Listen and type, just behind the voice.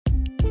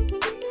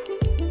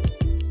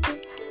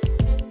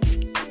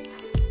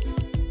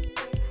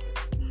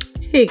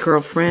Hey,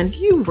 girlfriend,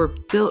 you were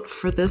built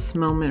for this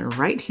moment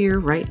right here,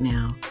 right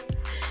now.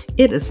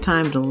 It is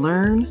time to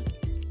learn,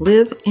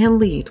 live, and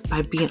lead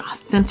by being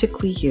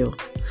authentically you.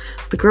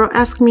 The Girl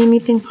Ask Me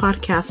Anything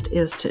podcast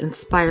is to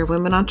inspire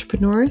women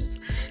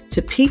entrepreneurs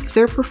to peak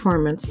their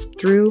performance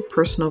through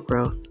personal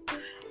growth.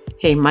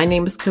 Hey, my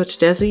name is Coach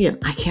Desi, and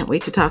I can't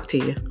wait to talk to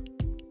you.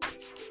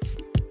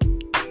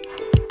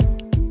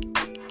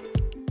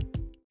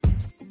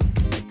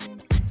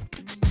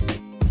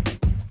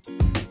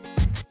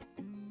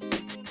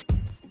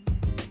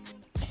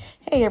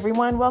 Hey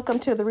everyone, welcome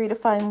to the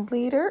Redefined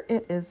Leader.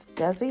 It is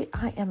Desi.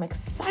 I am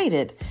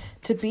excited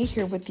to be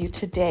here with you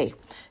today.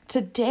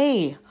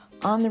 Today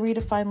on the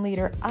Redefined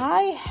Leader,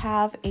 I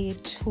have a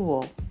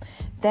tool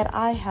that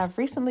I have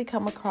recently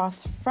come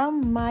across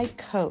from my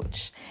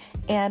coach,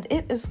 and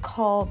it is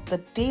called the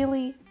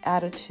Daily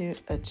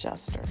Attitude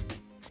Adjuster.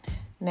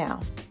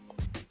 Now,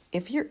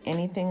 if you're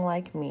anything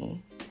like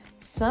me,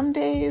 some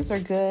days are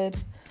good,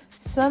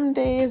 some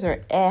days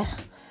are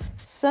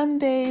some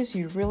days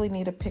you really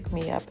need to pick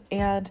me up.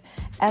 And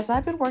as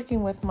I've been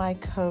working with my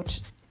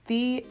coach,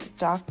 the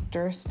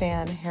Dr.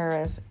 Stan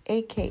Harris,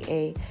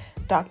 aka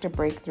Dr.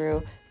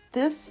 BreakThrough,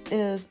 this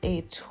is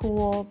a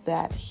tool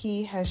that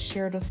he has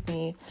shared with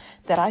me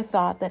that I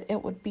thought that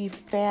it would be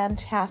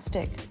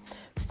fantastic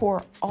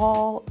for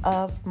all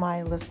of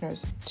my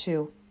listeners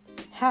to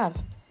have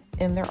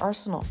in their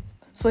arsenal.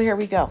 So here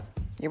we go.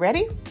 You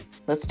ready?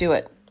 Let's do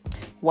it.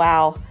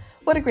 Wow.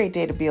 What a great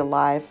day to be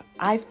alive.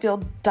 I feel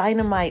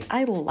dynamite.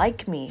 I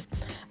like me.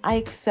 I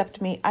accept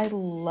me. I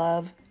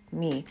love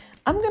me.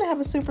 I'm going to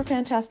have a super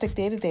fantastic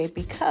day today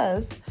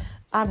because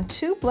I'm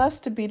too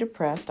blessed to be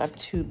depressed. I'm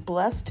too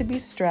blessed to be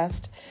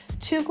stressed,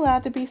 too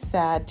glad to be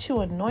sad,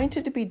 too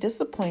anointed to be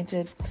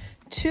disappointed,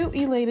 too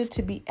elated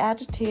to be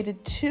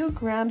agitated, too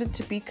grounded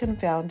to be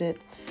confounded,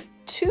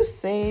 too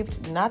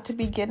saved not to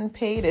be getting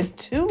paid, and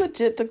too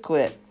legit to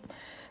quit.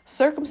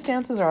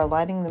 Circumstances are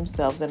aligning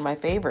themselves in my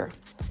favor.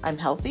 I'm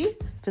healthy,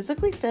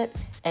 physically fit,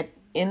 and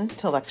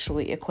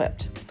intellectually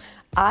equipped.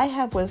 I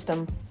have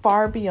wisdom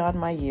far beyond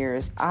my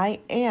years. I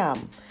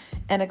am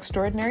an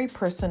extraordinary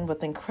person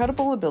with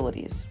incredible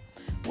abilities,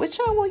 which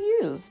I will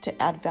use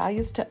to add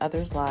values to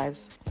others'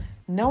 lives,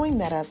 knowing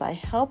that as I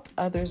help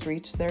others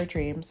reach their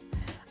dreams,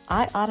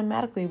 I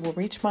automatically will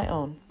reach my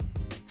own.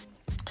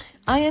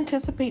 I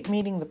anticipate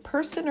meeting the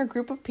person or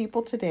group of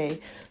people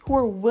today who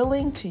are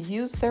willing to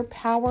use their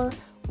power,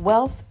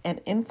 wealth,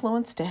 and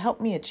influence to help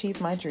me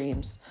achieve my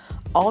dreams.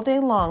 All day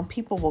long,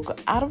 people will go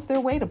out of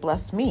their way to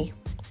bless me.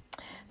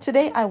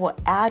 Today, I will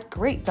add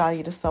great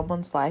value to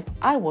someone's life.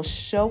 I will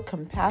show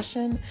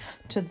compassion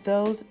to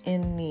those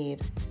in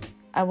need.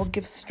 I will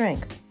give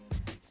strength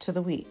to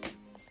the weak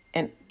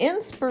and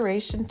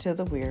inspiration to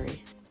the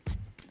weary.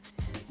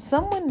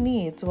 Someone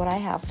needs what I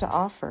have to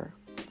offer,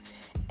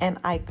 and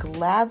I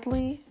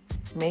gladly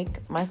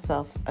make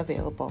myself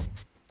available.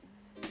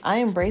 I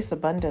embrace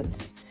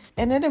abundance,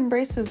 and it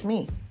embraces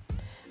me.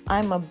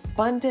 I'm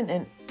abundant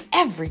in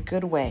every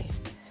good way.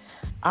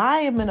 I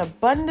am an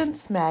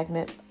abundance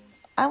magnet.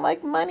 I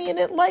like money and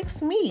it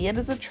likes me. It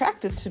is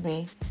attracted to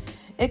me.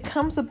 It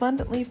comes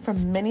abundantly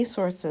from many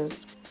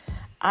sources.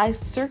 I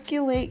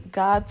circulate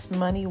God's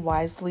money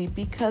wisely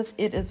because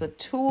it is a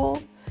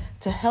tool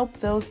to help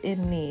those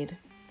in need.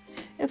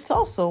 It's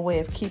also a way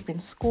of keeping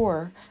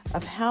score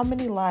of how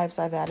many lives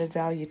I've added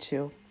value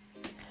to.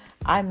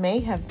 I may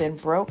have been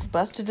broke,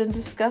 busted, and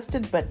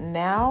disgusted, but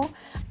now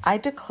I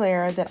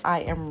declare that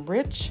I am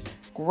rich,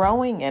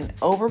 growing, and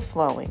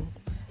overflowing.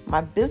 My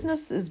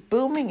business is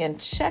booming and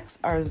checks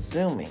are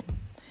zooming.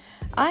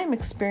 I am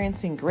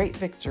experiencing great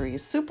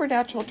victories,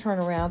 supernatural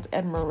turnarounds,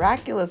 and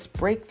miraculous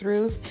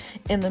breakthroughs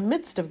in the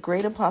midst of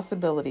great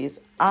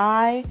impossibilities.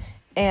 I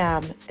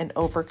am an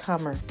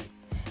overcomer.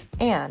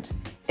 And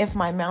if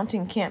my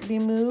mountain can't be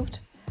moved,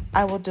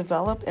 I will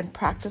develop and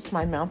practice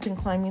my mountain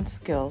climbing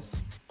skills.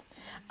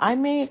 I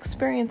may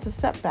experience a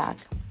setback,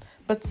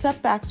 but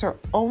setbacks are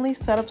only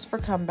setups for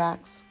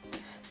comebacks.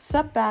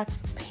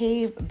 Setbacks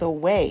pave the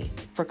way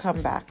for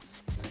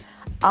comebacks.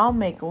 I'll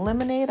make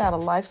lemonade out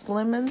of life's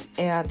lemons,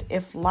 and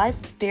if life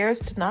dares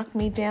to knock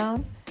me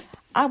down,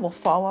 I will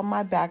fall on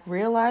my back,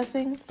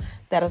 realizing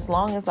that as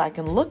long as I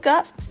can look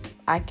up,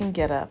 I can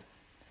get up.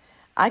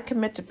 I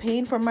commit to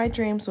paying for my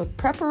dreams with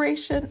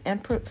preparation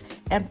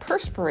and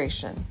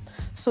perspiration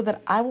so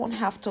that I won't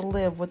have to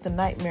live with the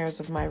nightmares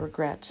of my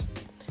regret.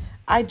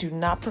 I do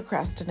not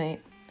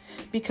procrastinate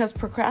because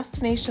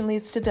procrastination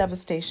leads to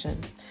devastation.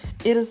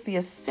 It is the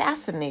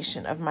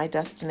assassination of my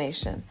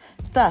destination.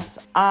 Thus,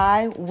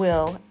 I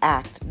will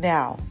act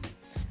now.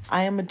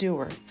 I am a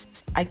doer.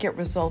 I get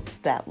results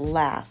that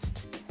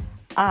last.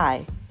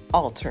 I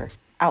alter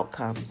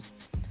outcomes.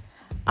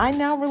 I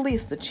now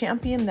release the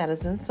champion that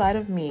is inside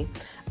of me.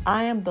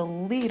 I am the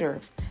leader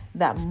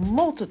that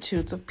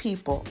multitudes of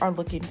people are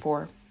looking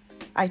for.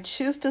 I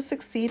choose to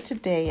succeed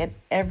today and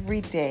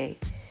every day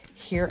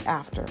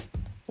hereafter.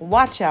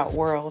 Watch out,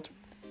 world.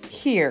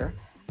 Here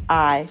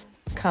I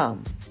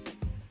come.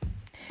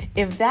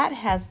 If that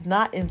has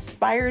not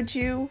inspired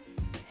you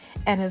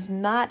and has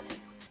not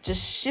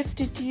just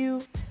shifted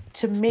you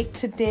to make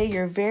today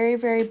your very,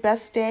 very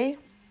best day,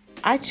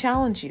 I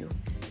challenge you,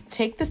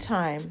 take the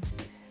time,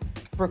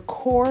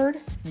 record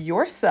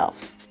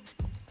yourself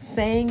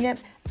saying it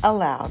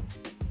aloud.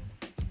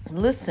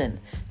 Listen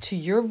to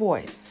your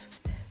voice.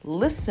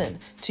 Listen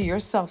to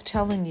yourself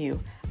telling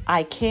you,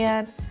 I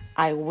can,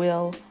 I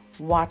will,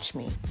 watch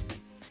me.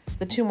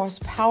 The two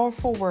most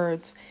powerful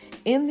words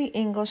in the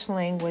English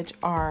language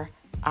are,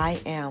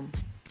 I am.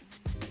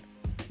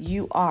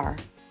 You are.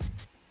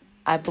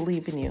 I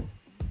believe in you.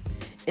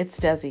 It's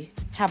Desi.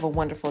 Have a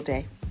wonderful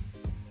day.